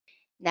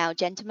Now,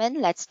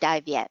 gentlemen, let's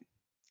dive in.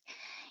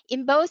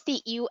 In both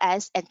the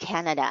US and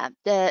Canada,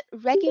 the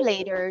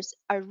regulators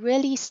are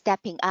really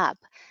stepping up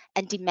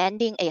and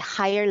demanding a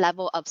higher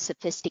level of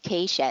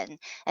sophistication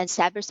and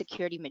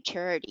cybersecurity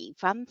maturity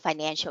from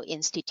financial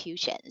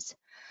institutions.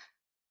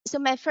 So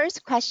my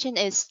first question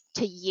is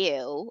to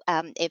you,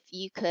 if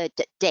you could,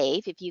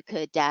 Dave, if you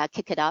could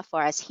kick it off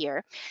for us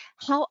here.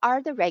 How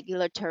are the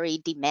regulatory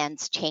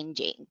demands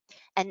changing?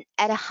 And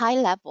at a high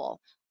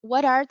level,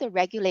 what are the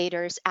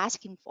regulators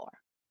asking for?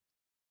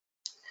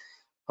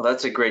 Well,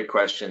 that's a great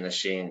question,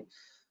 Nasheen.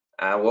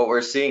 What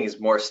we're seeing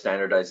is more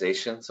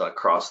standardization. So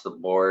across the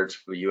board,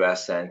 for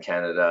US and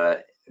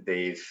Canada,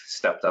 they've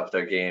stepped up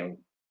their game,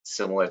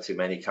 similar to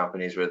many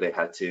companies where they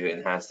had to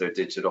enhance their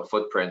digital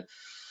footprint.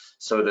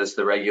 So does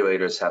the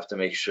regulators have to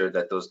make sure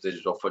that those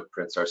digital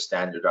footprints are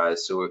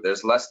standardized. So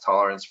there's less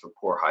tolerance for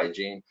poor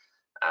hygiene.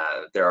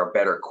 There are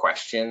better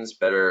questions,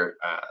 better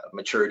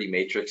maturity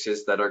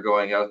matrices that are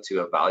going out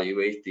to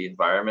evaluate the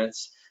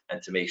environments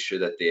and to make sure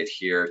that they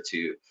adhere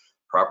to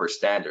proper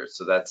standards.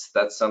 So that's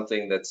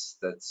something that's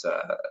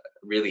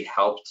really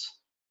helped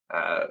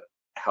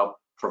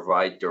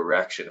provide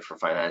direction for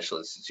financial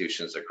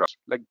institutions across.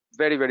 Like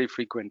very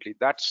frequently.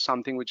 That's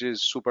something which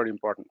is super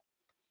important.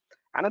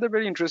 Another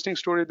very interesting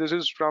story. This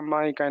is from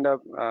my kind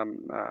of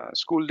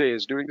school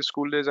days. During the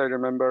school days, I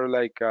remember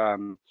like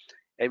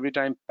every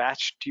time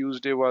Patch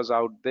Tuesday was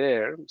out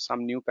there,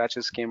 some new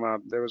patches came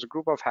up. There was a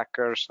group of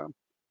hackers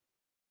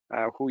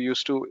who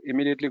used to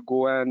immediately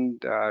go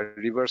and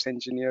reverse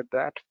engineer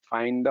that,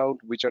 find out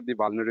which are the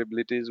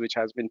vulnerabilities which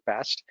has been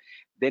patched,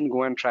 then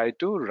go and try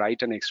to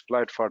write an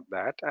exploit for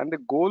that. And the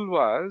goal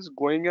was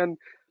going and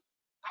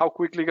how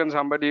quickly can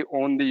somebody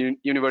own the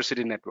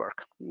university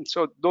network.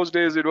 So those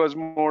days it was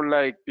more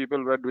like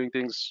people were doing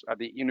things at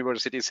the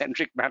university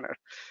centric manner.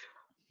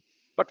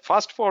 But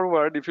fast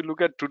forward, if you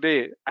look at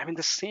today, I mean,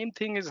 the same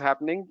thing is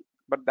happening,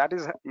 but that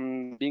is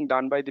being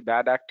done by the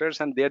bad actors,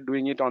 and they're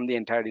doing it on the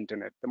entire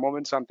internet. The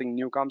moment something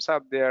new comes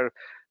up, they're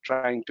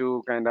trying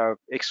to kind of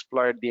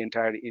exploit the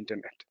entire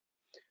internet.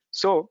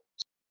 So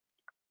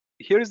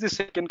here is the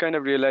second kind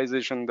of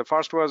realization. The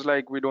first was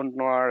like, we don't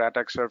know our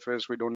attack surface, we don't